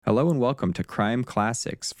Hello and welcome to Crime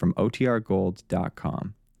Classics from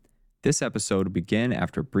OTRGold.com. This episode will begin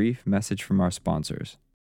after a brief message from our sponsors.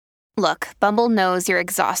 Look, Bumble knows you're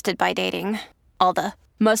exhausted by dating. All the,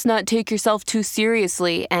 must not take yourself too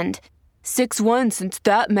seriously, and 6'1" since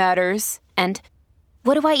that matters, and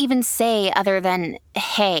what do I even say other than,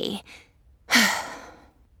 hey?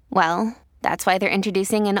 Well, that's why they're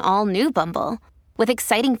introducing an all-new Bumble, with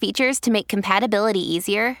exciting features to make compatibility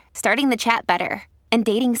easier, starting the chat better, and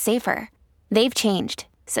dating safer. They've changed,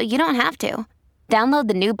 so you don't have to. Download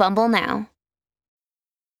the new Bumble now.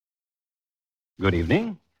 Good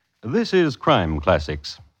evening. This is Crime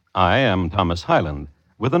Classics. I am Thomas Hyland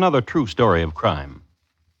with another true story of crime.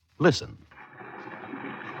 Listen.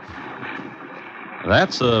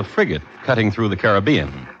 That's a frigate cutting through the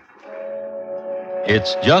Caribbean.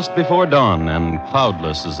 It's just before dawn and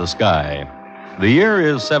cloudless as the sky. The year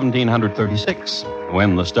is 1736,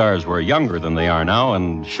 when the stars were younger than they are now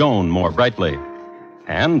and shone more brightly.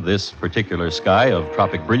 And this particular sky of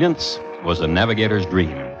tropic brilliance was a navigator's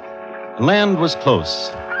dream. Land was close,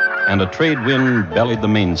 and a trade wind bellied the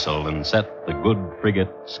mainsail and set the good frigate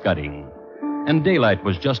scudding. And daylight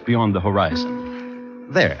was just beyond the horizon.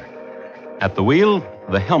 There, at the wheel,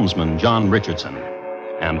 the helmsman, John Richardson.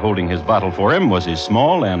 And holding his bottle for him was his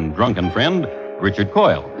small and drunken friend, Richard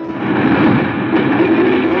Coyle.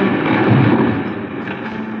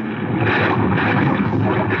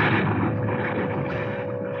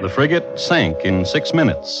 The frigate sank in 6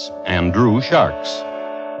 minutes and drew sharks.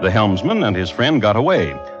 The helmsman and his friend got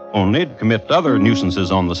away, only to commit other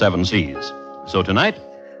nuisances on the seven seas. So tonight,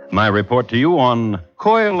 my report to you on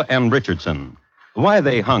Coyle and Richardson, why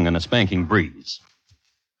they hung in a spanking breeze.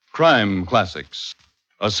 Crime Classics,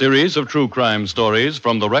 a series of true crime stories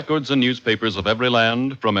from the records and newspapers of every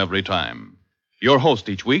land from every time. Your host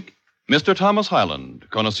each week, Mr. Thomas Hyland,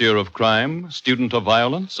 connoisseur of crime, student of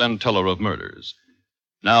violence, and teller of murders.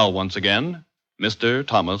 Now, once again, Mr.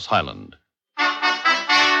 Thomas Hyland.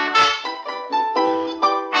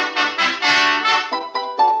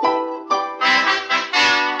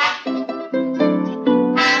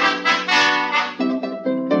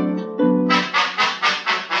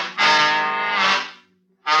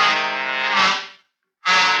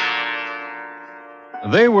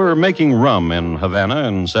 They were making rum in Havana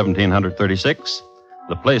in 1736.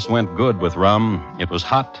 The place went good with rum. It was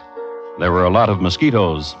hot. There were a lot of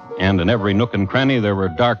mosquitoes, and in every nook and cranny there were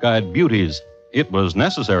dark-eyed beauties. It was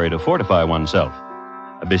necessary to fortify oneself.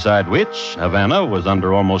 Beside which, Havana was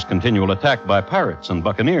under almost continual attack by pirates and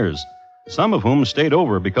buccaneers, some of whom stayed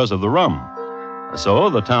over because of the rum. So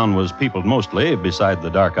the town was peopled mostly, beside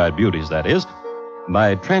the dark-eyed beauties, that is,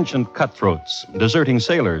 by transient cutthroats, deserting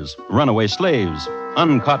sailors, runaway slaves,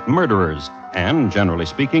 uncaught murderers, and, generally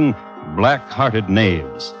speaking, black-hearted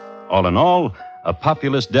knaves. All in all, a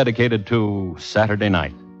populace dedicated to Saturday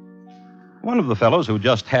night. One of the fellows who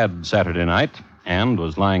just had Saturday night and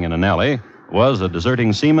was lying in an alley was a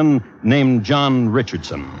deserting seaman named John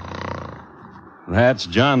Richardson. That's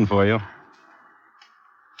John for you.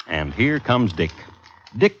 And here comes Dick.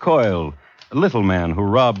 Dick Coyle, a little man who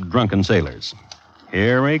robbed drunken sailors.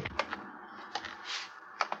 Here we...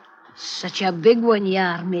 Such a big one you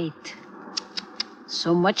are, mate.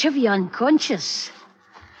 So much of you unconscious.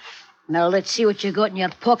 Now let's see what you got in your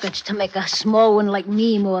pockets to make a small one like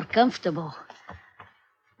me more comfortable.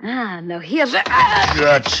 Now here's a...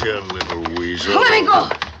 Gotcha, little weasel. Let me go!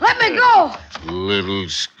 Let me go! Little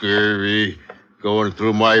scurvy. Going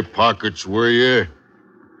through my pockets, were you?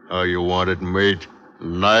 How you want it, mate?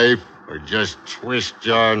 Knife or just twist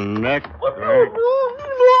your neck?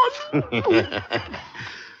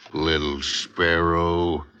 Little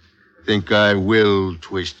sparrow. Think I will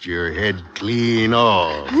twist your head clean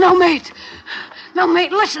off. No, mate. No,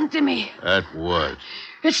 mate, listen to me. At what?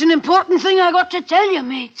 It's an important thing I got to tell you,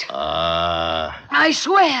 mate. I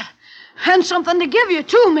swear. And something to give you,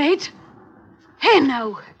 too, mate. Hey,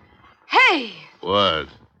 now. Hey. What?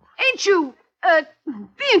 Ain't you,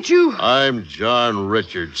 I'm John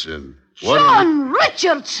Richardson. John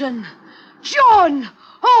Richardson! John!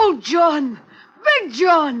 Old John! Big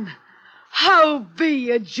John! How be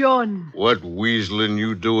you, John? What weaseling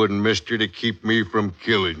you doing, mister, to keep me from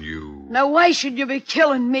killing you? Now, why should you be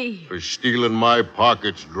killing me? For stealing my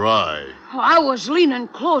pockets dry. I was leaning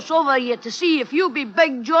close over you to see if you be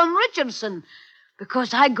Big John Richardson,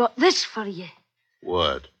 because I got this for you.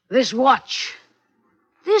 What? This watch.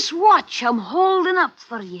 This watch I'm holding up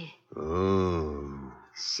for you. Oh.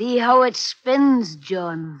 See how it spins,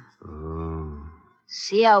 John. Oh.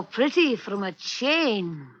 See how pretty from a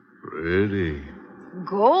chain. Pretty.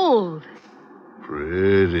 Gold.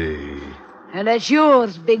 Pretty. And it's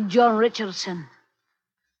yours, Big John Richardson.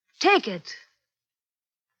 Take it.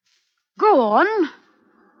 Go on.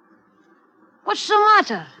 What's the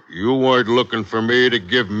matter? You weren't looking for me to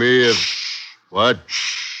give me a... What?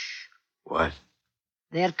 What?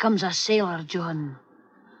 There comes a sailor, John.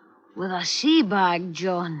 With a sea bag,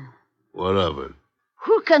 John. What of it?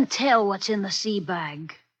 Who can tell what's in the sea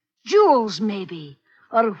bag? Jewels, maybe.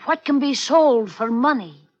 Or what can be sold for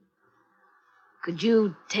money. Could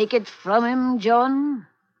you take it from him, John?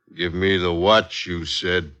 Give me the watch, you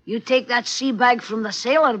said. You take that sea bag from the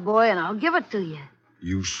sailor boy, and I'll give it to you.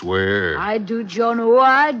 You swear? I do, John. Oh,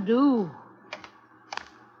 I do.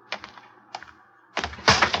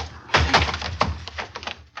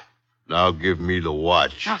 Now give me the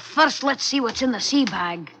watch. Now, first, let's see what's in the sea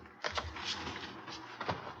bag.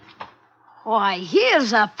 Why,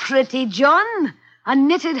 here's a pretty, John. A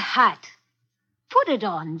knitted hat. Put it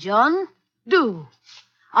on, John. Do.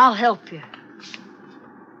 I'll help you.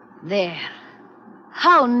 There.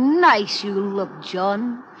 How nice you look,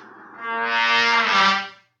 John.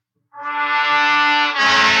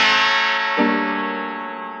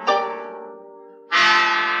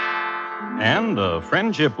 And a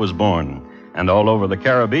friendship was born. And all over the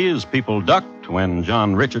Caribbees, people ducked when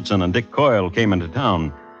John Richardson and Dick Coyle came into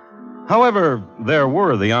town. However, there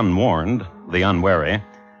were the unwarned, the unwary.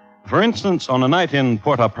 For instance, on a night in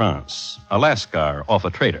Port-au-Prince, a lascar off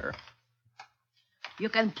a trader. You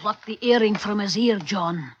can pluck the earring from his ear,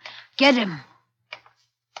 John. Get him.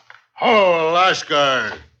 Oh,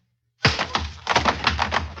 Lascar.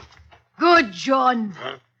 Good, John.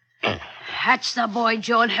 That's the boy,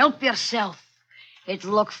 John. Help yourself.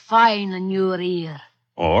 It'll look fine in your ear.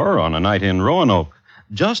 Or on a night in Roanoke,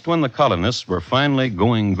 just when the colonists were finally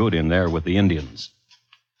going good in there with the Indians.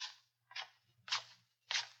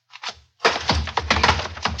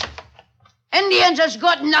 Indians has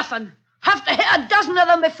got nothing. Have to hit a dozen of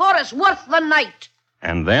them before it's worth the night.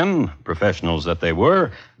 And then, professionals that they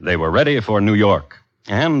were ready for New York.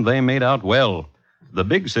 And they made out well. The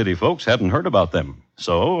big city folks hadn't heard about them,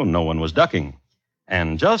 so no one was ducking.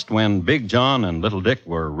 And just when Big John and Little Dick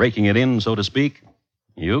were raking it in, so to speak,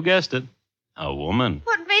 you guessed it, a woman.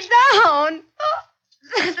 Put me down.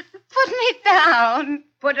 Put me down.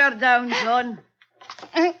 Put her down, John.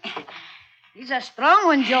 He's a strong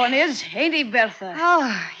one, John is, ain't he, Bertha?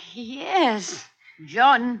 Oh, yes.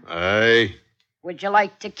 John, Aye. would you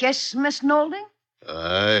like to kiss Miss Nolding?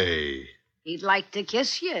 Aye. He'd like to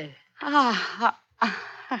kiss you. Ah,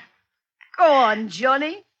 Go on,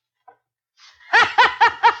 Johnny.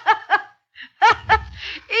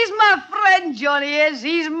 He's my friend, Johnny is.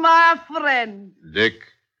 He's my friend. Dick.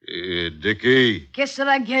 Dickie. Kiss her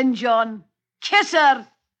again, John. Kiss her.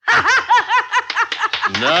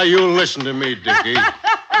 Now you listen to me, Dickie.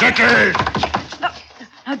 Dickie!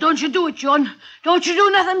 Now, don't you do it, John. Don't you do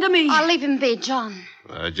nothing to me. I'll leave him be, John.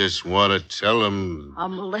 I just want to tell him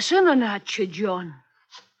I'm listening at you, John.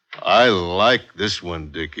 I like this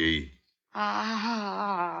one, Dickie.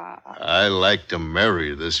 Ah, I like to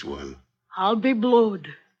marry this one. I'll be blowed.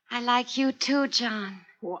 I like you too, John.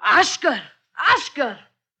 Oh, ask her. Ask her.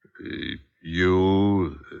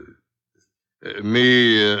 You...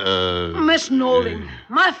 me, Miss Nolding,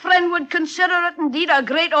 my friend would consider it indeed a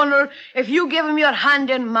great honor if you give him your hand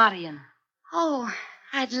in marrying. Oh,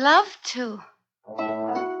 I'd love to.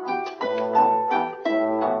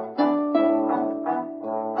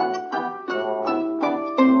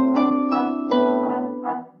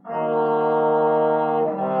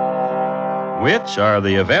 Which are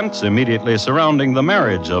the events immediately surrounding the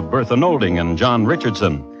marriage of Bertha Nolding and John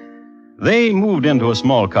Richardson. They moved into a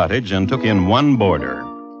small cottage and took in one boarder.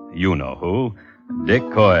 You know who, Dick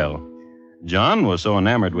Coyle. John was so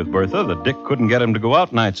enamored with Bertha that Dick couldn't get him to go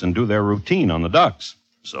out nights and do their routine on the docks.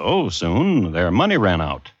 So soon their money ran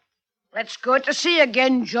out. Let's go to sea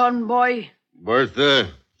again, John boy. Bertha,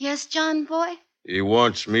 Yes, John boy? he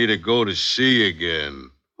wants me to go to sea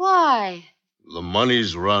again. Why? The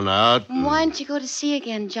money's run out. Why don't you go to sea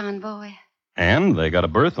again, John boy? And they got a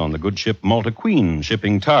berth on the good ship Malta Queen,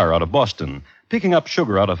 shipping tar out of Boston, picking up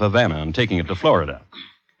sugar out of Havana and taking it to Florida.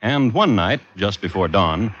 And one night, just before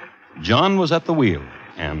dawn, John was at the wheel,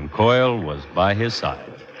 and Coyle was by his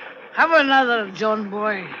side. Have another, John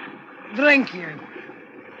boy. Drink you.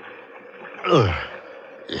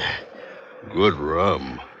 Good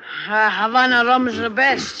rum. Havana rum's the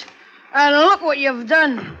best. And look what you've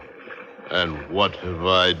done. And what have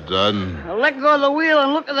I done? Now let go of the wheel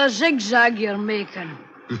and look at the zigzag you're making.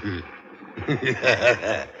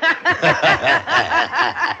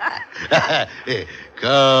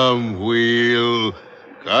 Come, wheel.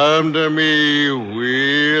 Come to me,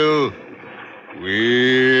 wheel.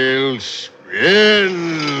 Wheel, spin.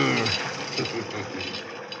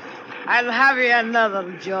 I'll have you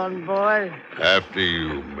another, John boy. After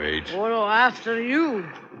you, mate. Oh, no, after you.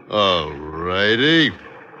 All righty.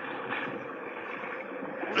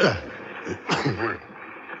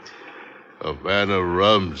 Havana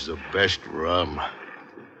rum's the best rum.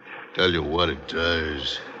 Tell you what it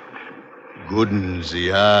does. Goodens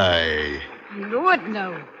the eye. You know it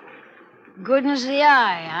now. Goodens the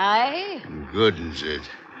eye, aye? Goodens it.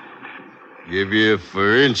 Give you,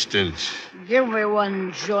 for instance, Give me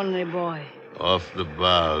one, Johnny boy. off the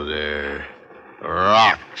bow there.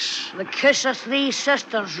 Rocks. The Kiss of Three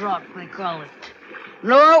Sisters rock, they call it.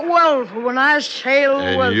 Know it well, for when I sail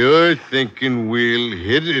And with... you're thinking we'll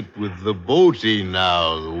hit it with the boaty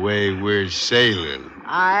now, the way we're sailing.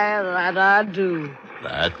 Aye, that I do.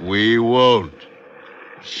 That we won't.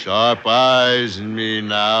 Sharp eyes in me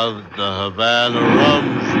now that the Havana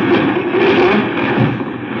rum's...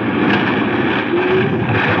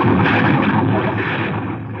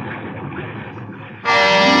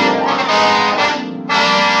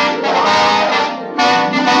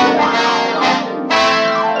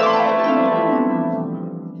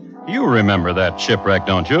 You remember that shipwreck,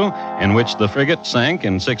 don't you, in which the frigate sank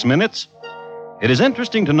in 6 minutes? It is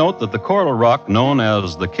interesting to note that the coral rock known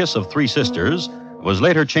as the Kiss of Three Sisters was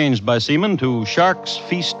later changed by seamen to Shark's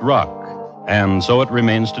Feast Rock, and so it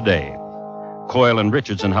remains today. Coyle and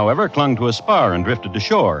Richardson, however, clung to a spar and drifted to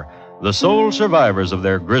shore, the sole survivors of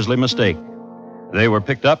their grisly mistake. They were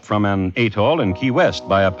picked up from an atoll in Key West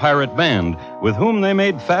by a pirate band with whom they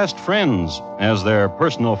made fast friends, as their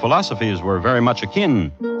personal philosophies were very much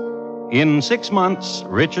akin. In 6 months,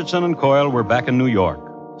 Richardson and Coyle were back in New York,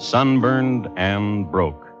 sunburned and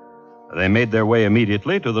broke. They made their way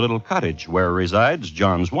immediately to the little cottage where resides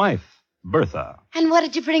John's wife, Bertha. And what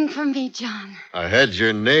did you bring for me, John? I had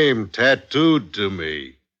your name tattooed to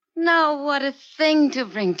me. Now, what a thing to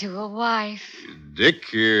bring to a wife. Dick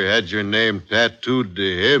here had your name tattooed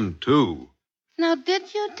to him, too. Now,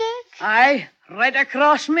 did you, Dick? Aye, right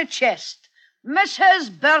across my chest.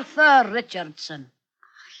 Mrs. Bertha Richardson.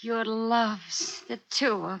 Your loves, the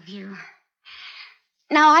two of you.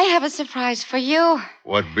 Now, I have a surprise for you.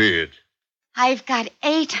 What be it? I've got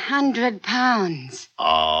 800 pounds.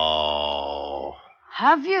 Oh.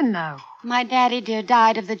 Have you now? My daddy dear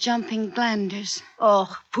died of the jumping glanders.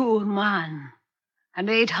 Oh, poor man. And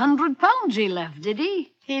 800 pounds he left, did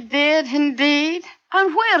he? He did, indeed.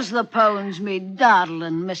 And where's the pounds, me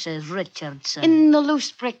darling Mrs. Richardson? In the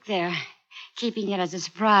loose brick there. Keeping it as a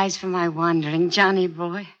surprise for my wandering Johnny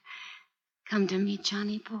boy. Come to me,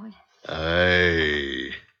 Johnny boy.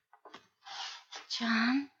 Aye.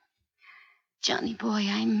 John? Johnny boy,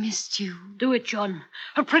 I missed you. Do it, John.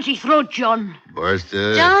 Her pretty throat, John.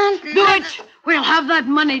 Bertha. John! Do it! We'll have that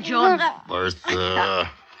money, John.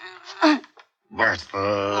 Bertha.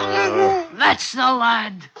 Bertha. That's the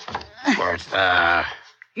lad. Bertha.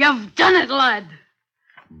 You've done it, lad.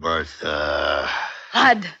 Bertha.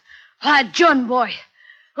 Lad, John boy.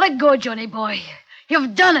 Let go, Johnny boy.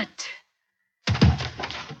 You've done it.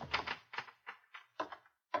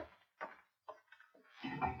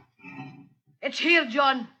 It's here,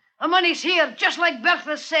 John. The money's here, just like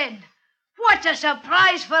Bertha said. What a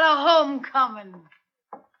surprise for a homecoming.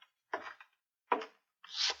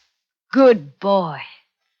 Good boy.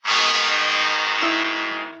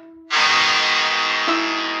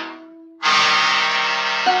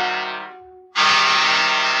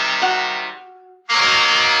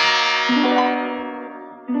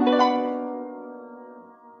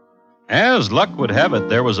 As luck would have it,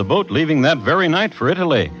 there was a boat leaving that very night for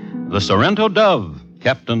Italy, the Sorrento Dove,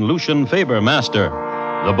 Captain Lucian Faber, master.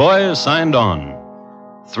 The boys signed on.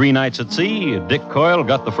 3 nights at sea, Dick Coyle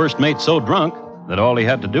got the first mate so drunk that all he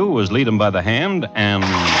had to do was lead him by the hand, and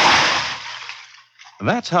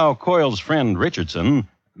that's how Coyle's friend Richardson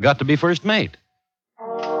got to be first mate.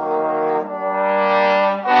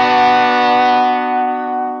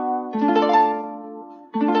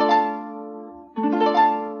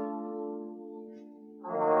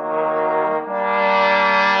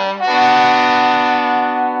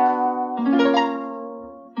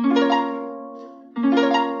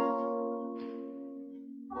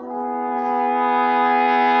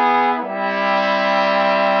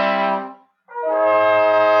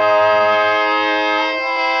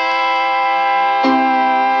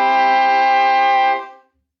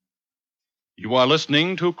 You are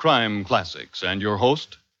listening to Crime Classics and your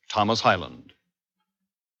host, Thomas Hyland.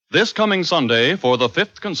 This coming Sunday, for the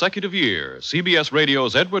 5th consecutive year, CBS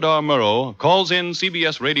Radio's Edward R. Murrow calls in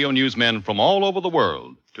CBS Radio newsmen from all over the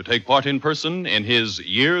world to take part in person in his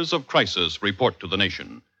Years of Crisis report to the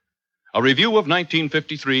nation. A review of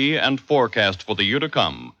 1953 and forecast for the year to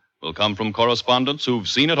come will come from correspondents who've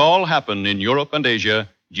seen it all happen in Europe and Asia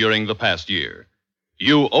during the past year.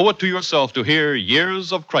 You owe it to yourself to hear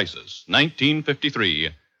Years of Crisis,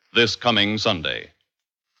 1953, this coming Sunday.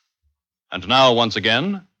 And now, once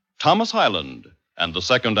again, Thomas Hyland and the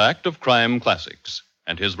second act of Crime Classics,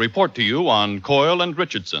 and his report to you on Coyle and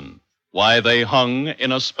Richardson, why they hung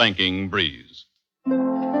in a spanking breeze.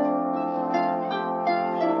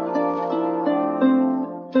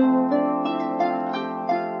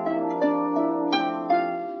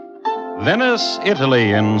 Venice,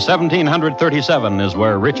 Italy in 1737 is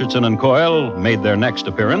where Richardson and Coyle made their next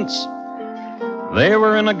appearance. They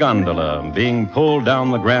were in a gondola being pulled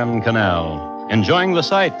down the Grand Canal, enjoying the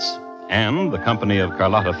sights and the company of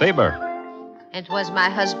Carlotta Faber. And was my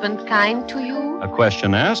husband kind to you? A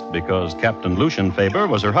question asked because Captain Lucian Faber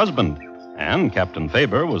was her husband, and Captain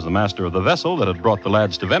Faber was the master of the vessel that had brought the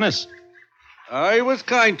lads to Venice. I was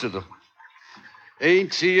kind to them.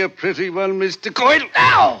 Ain't she a pretty one, Mr. Coyle?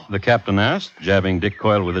 Ow! The captain asked, jabbing Dick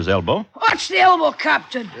Coyle with his elbow. What's the elbow,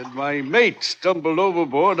 Captain? And my mate stumbled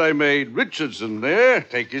overboard. I made Richardson there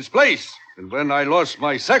take his place. And when I lost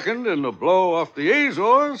my second in the blow off the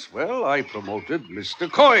Azores, well, I promoted Mr.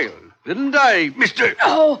 Coyle. Didn't I, Mr.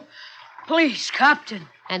 Oh, please, Captain.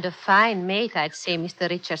 And a fine mate, I'd say Mr.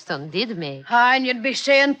 Richardson did make. And you'd be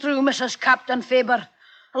saying true, Mrs. Captain Faber.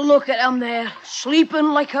 Look at him there, sleeping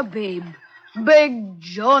like a babe. Big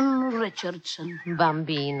John Richardson.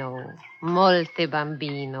 Bambino. Molte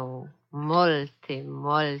bambino. Molte,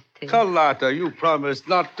 molte. Carlotta, you promised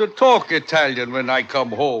not to talk Italian when I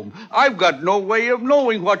come home. I've got no way of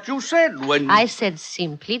knowing what you said when... I said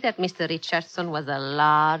simply that Mr. Richardson was a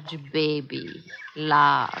large baby.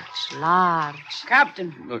 Large.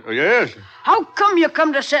 Captain. Yes? How come you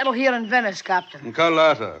come to settle here in Venice, Captain?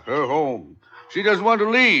 Carlotta, her home. She doesn't want to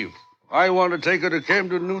leave. I want to take her to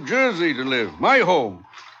Camden, New Jersey to live, my home.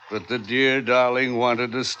 But the dear darling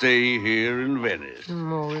wanted to stay here in Venice.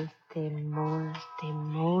 Molte.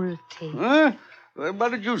 Huh?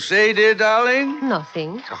 What did you say, dear darling?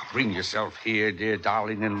 Nothing. Oh, bring yourself here, dear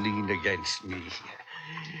darling, and lean against me.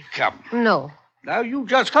 Come. No. Now, you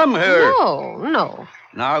just come here. No.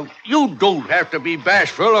 Now, you don't have to be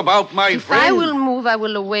bashful about my If friend. I will move, I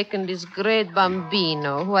will awaken this great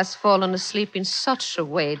bambino who has fallen asleep in such a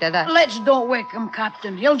way that I... Let's don't wake him,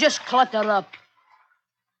 Captain. He'll just clutter up.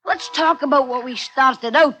 Let's talk about what we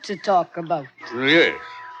started out to talk about. Yes.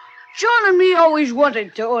 John and me always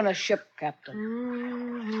wanted to own a ship, Captain.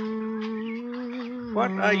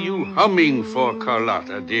 What are you humming for,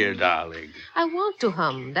 Carlotta, dear darling? I want to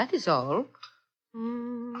hum, that is all.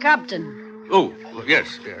 Captain. Oh,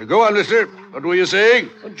 yes. Go on, mister. What were you saying?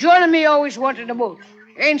 Well, John and me always wanted a boat.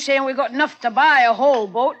 Ain't saying we got enough to buy a whole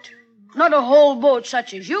boat. Not a whole boat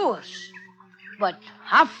such as yours, but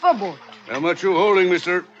half a boat. How much you holding,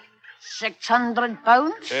 mister? 600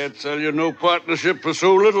 pounds? Can't sell you no partnership for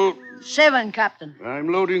so little. 7, Captain. I'm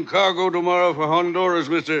loading cargo tomorrow for Honduras,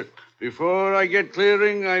 mister. Before I get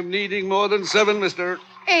clearing, I'm needing more than 7, mister.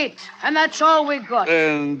 8, and that's all we got.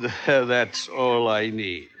 And that's all I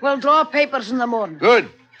need. We'll draw papers in the morning. Good.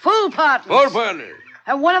 Full partners. Full partners.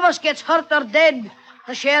 And one of us gets hurt or dead,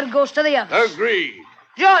 the share goes to the other. Agreed.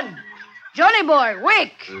 Johnny boy,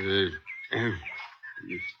 wake.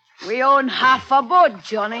 We own half a boat,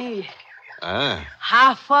 Johnny.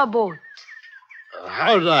 Half a boat.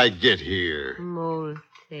 How did I get here? Molte.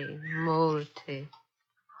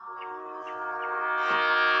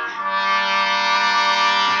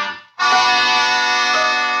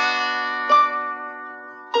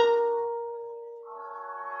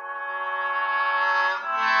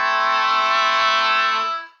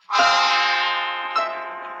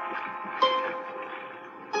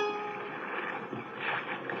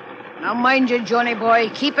 Now mind you, Johnny boy,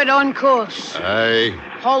 keep it on course. Aye.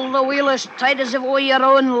 Hold the wheel as tight as if it were your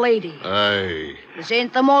own lady. Aye. This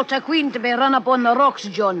ain't the Malta Queen to be run up on the rocks,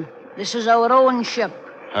 John. This is our own ship.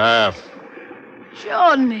 Half.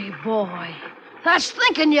 Johnny boy, that's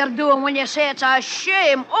thinking you're doing when you say it's a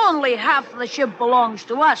shame only half the ship belongs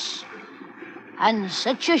to us. And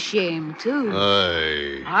such a shame, too.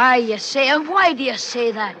 Aye. Aye, you say, and why do you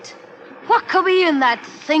say that? What could be in that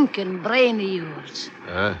thinking brain of yours?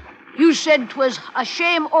 You said 'twas a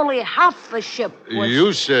shame only half the ship was...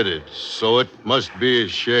 You said it, so it must be a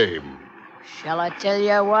shame. Shall I tell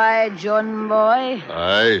you why, John boy?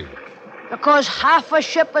 Aye. Because half a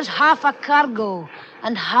ship is half a cargo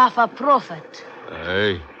and half a profit.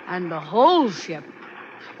 Aye. And the whole ship.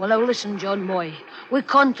 Well, now listen, John boy. We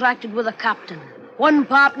contracted with the captain. One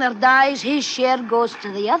partner dies, his share goes to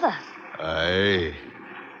the other. Aye.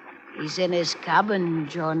 He's in his cabin,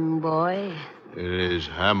 John boy. In his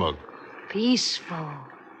hammock. Peaceful.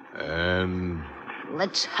 And...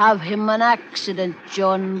 Let's have him an accident,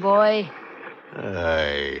 John boy.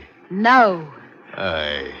 Aye. Now.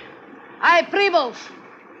 Aye. Aye, Prebles.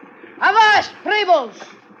 Avast, Prebles.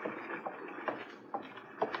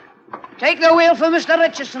 Take the wheel for Mr.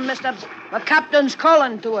 Richardson, mister. The captain's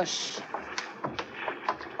calling to us.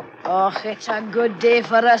 Oh, it's a good day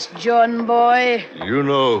for us, John boy. You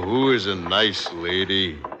know who is a nice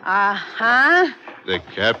lady? Uh-huh. The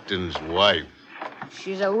captain's wife.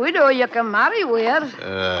 She's a widow you can marry with.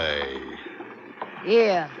 Aye.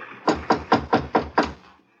 Here.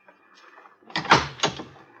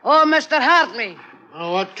 Oh, Mr. Hartley.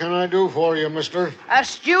 Now, what can I do for you, mister? As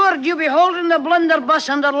steward, you be holding the blunderbuss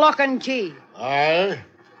under lock and key. Aye.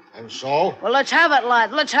 And so? Well, let's have it,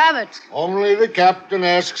 lad. Let's have it. Only the captain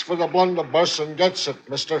asks for the blunderbuss and gets it,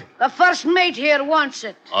 mister. The first mate here wants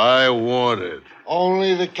it. I want it.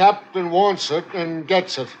 Only the captain wants it and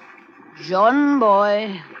gets it. John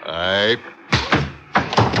boy. Aye.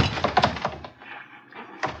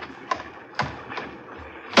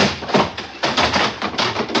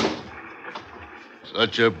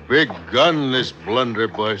 Such a big gun, this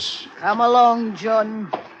blunderbuss. Come along,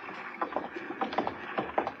 John.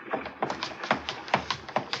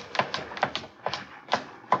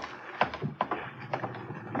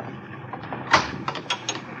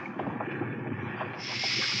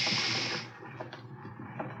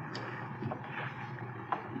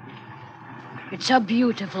 It's a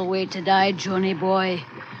beautiful way to die, Johnny boy.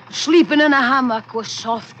 Sleeping in a hammock with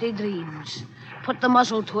softy dreams. Put the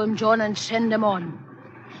muzzle to him, John, and send him on.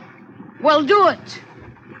 Well, do it.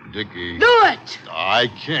 Dickie. Do it. I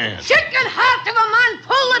can't. Chicken heart of a man,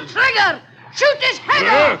 pull the trigger. Shoot his head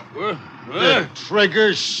off. The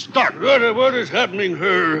trigger's stuck. What is happening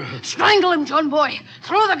here? Strangle him, John boy.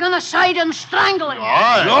 Throw the gun aside and strangle him.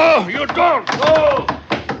 Aye. No, you don't. No.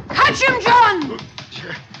 Catch him, John.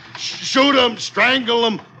 Shoot him, strangle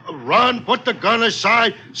him, run, put the gun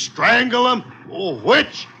aside, strangle him. Oh,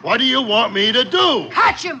 which? What do you want me to do?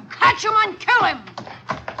 Catch him and kill him.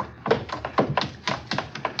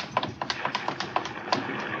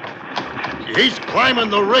 He's climbing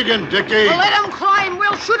the rigging, Dickie. Well, let him climb.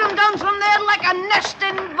 We'll shoot him down from there like a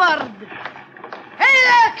nesting bird. Hey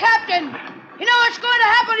there, Captain. You know what's going to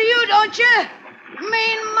happen to you, don't you?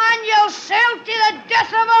 Mean man, you'll sail to the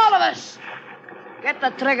death of all of us. Get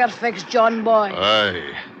the trigger fixed, John boy.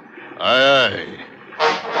 Aye. Aye,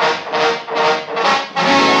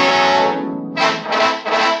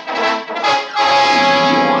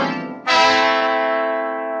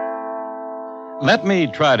 Let me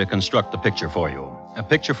try to construct the picture for you. A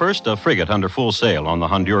picture first, a frigate under full sail on the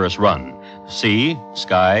Honduras run. Sea,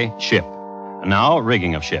 sky, ship. Now,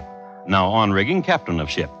 rigging of ship. Now, on rigging, captain of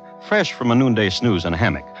ship. Fresh from a noonday snooze in a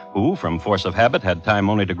hammock, who, from force of habit, had time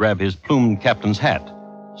only to grab his plumed captain's hat.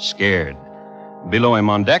 Scared. Below him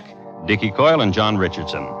on deck, Dickie Coyle and John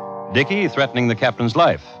Richardson. Dickie threatening the captain's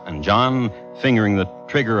life, and John fingering the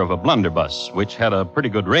trigger of a blunderbuss, which had a pretty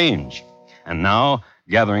good range. And now,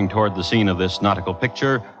 gathering toward the scene of this nautical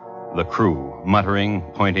picture, the crew, muttering,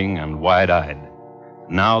 pointing, and wide-eyed.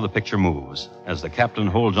 Now the picture moves, as the captain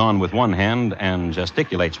holds on with one hand and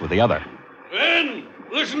gesticulates with the other. Men,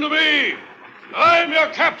 listen to me. I'm your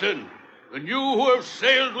captain, and you who have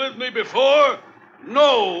sailed with me before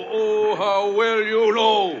know, oh, how well you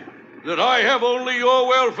know, that I have only your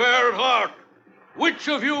welfare at heart. Which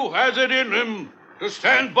of you has it in him to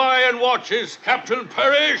stand by and watch his captain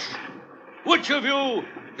perish? Which of you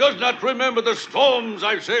does not remember the storms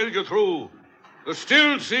I've sailed you through, the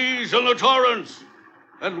still seas and the torrents?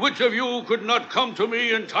 And which of you could not come to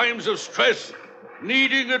me in times of stress,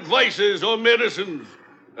 needing advices or medicines,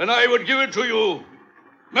 and I would give it to you?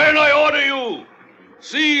 Men, I order you,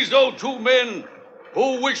 seize those two men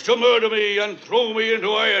who wish to murder me and throw me into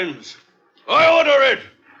irons. I order it,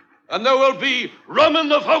 and there will be rum in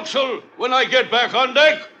the forecastle when I get back on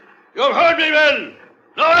deck. You've heard me, men.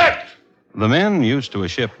 Now act! The men, used to a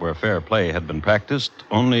ship where fair play had been practiced,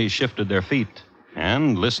 only shifted their feet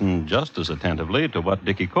and listened just as attentively to what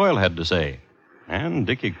Dickie Coyle had to say. And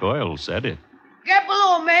Dickie Coyle said it. Get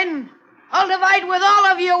below, men. I'll divide with all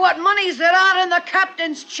of you what monies there are in the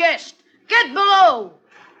captain's chest. Get below.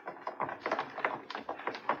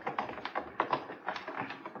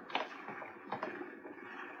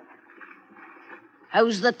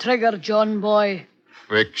 How's the trigger, John boy?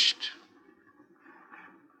 Fixed.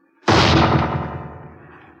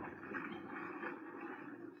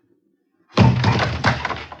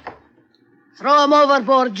 Throw him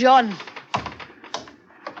overboard, John.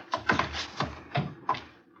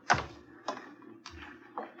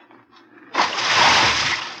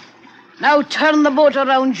 Now turn the boat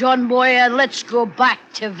around, John boy, and let's go back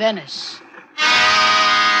to Venice.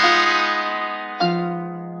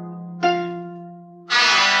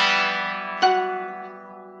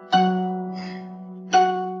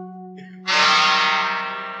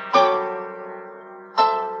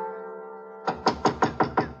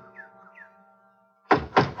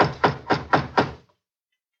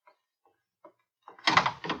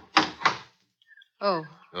 Oh,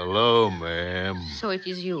 Hello, ma'am. so it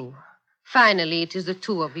is you. Finally, it is the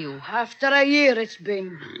two of you. After a year it's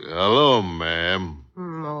been. Hello, ma'am.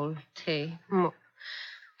 Molte.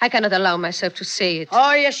 I cannot allow myself to say it.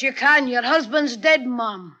 Oh, yes, you can. Your husband's dead,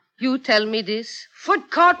 Mom. You tell me this? Foot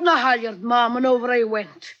caught in a halyard, Mom, and over I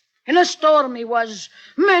went. In a storm he was.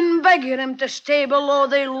 Men begging him to stay below,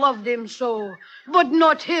 they loved him so. But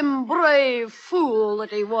not him, brave fool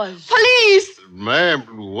that he was. Police! Ma'am,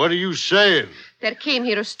 what are you saying? There came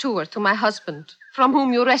here a steward to my husband, from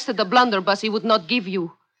whom you wrested the blunderbuss he would not give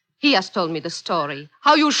you. He has told me the story.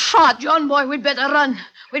 How you shot. John boy, we'd better run.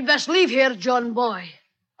 We'd best leave here, John boy.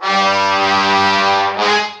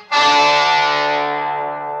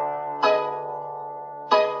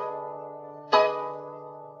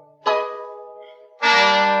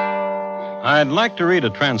 I'd like to read a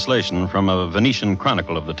translation from a Venetian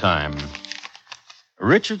chronicle of the time.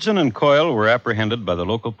 Richardson and Coyle were apprehended by the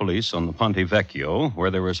local police on the Ponte Vecchio, where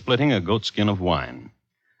they were splitting a goatskin of wine.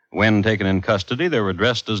 When taken in custody, they were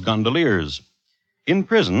dressed as gondoliers. In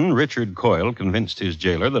prison, Richard Coyle convinced his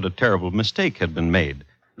jailer that a terrible mistake had been made,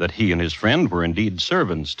 that he and his friend were indeed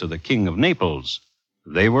servants to the King of Naples.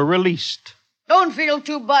 They were released. Don't feel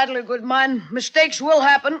too badly, good man. Mistakes will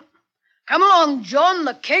happen. Come along, John.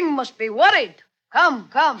 The king must be worried. Come.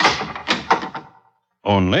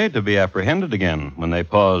 Only to be apprehended again when they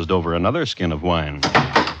paused over another skin of wine.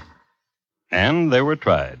 And they were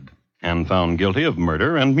tried and found guilty of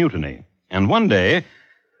murder and mutiny. And one day,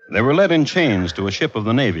 they were led in chains to a ship of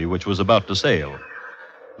the Navy which was about to sail.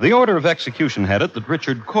 The order of execution had it that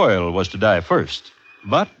Richard Coyle was to die first.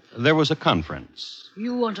 But there was a conference.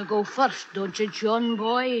 You want to go first, don't you, John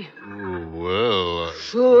boy? Well,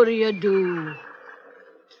 Sure you do.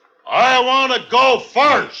 I want to go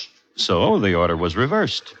first. So the order was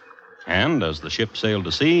reversed. And as the ship sailed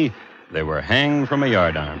to sea, they were hanged from a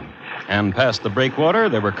yardarm. And past the breakwater,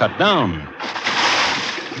 they were cut down.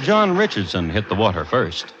 John Richardson hit the water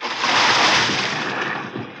first.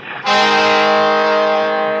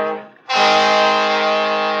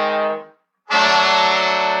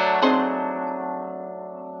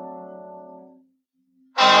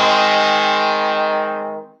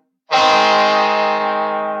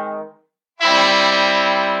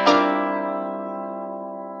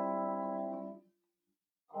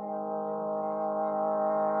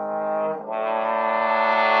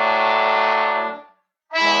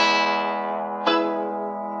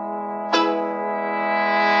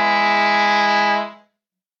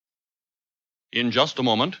 In just a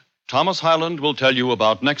moment, Thomas Hyland will tell you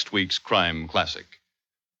about next week's crime classic.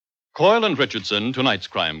 Coyle and Richardson, tonight's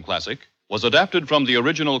crime classic, was adapted from the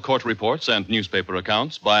original court reports and newspaper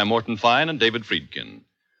accounts by Morton Fine and David Friedkin.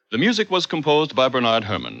 The music was composed by Bernard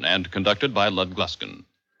Herrmann and conducted by Lud Gluskin.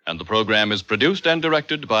 And the program is produced and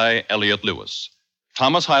directed by Elliott Lewis.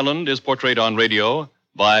 Thomas Hyland is portrayed on radio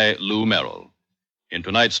by Lou Merrill. In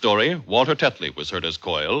tonight's story, Walter Tetley was heard as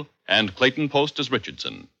Coyle and Clayton Post as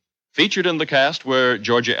Richardson. Featured in the cast were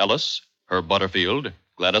Georgia Ellis, Herb Butterfield,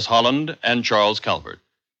 Gladys Holland, and Charles Calvert.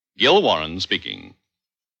 Gil Warren speaking.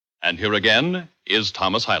 And here again is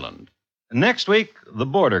Thomas Hyland. Next week, the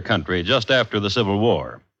border country just after the Civil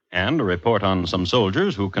War, and a report on some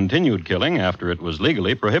soldiers who continued killing after it was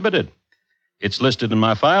legally prohibited. It's listed in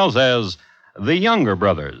my files as the Younger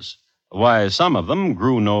Brothers, why some of them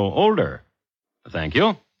grew no older. Thank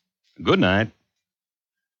you. Good night.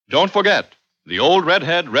 Don't forget, the old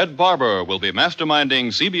redhead Red Barber will be masterminding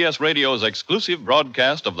CBS Radio's exclusive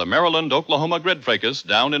broadcast of the Maryland-Oklahoma Grid Fracas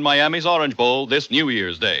down in Miami's Orange Bowl this New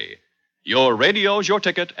Year's Day. Your radio's your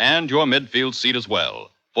ticket and your midfield seat as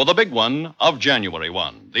well for the big one of January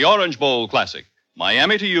 1, the Orange Bowl Classic.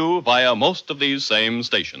 Miami to you via most of these same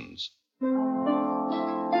stations.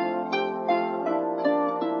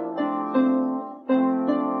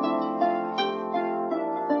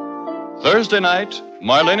 Thursday night,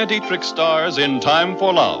 Marlene Dietrich stars in Time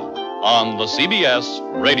for Love on the CBS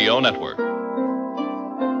Radio Network.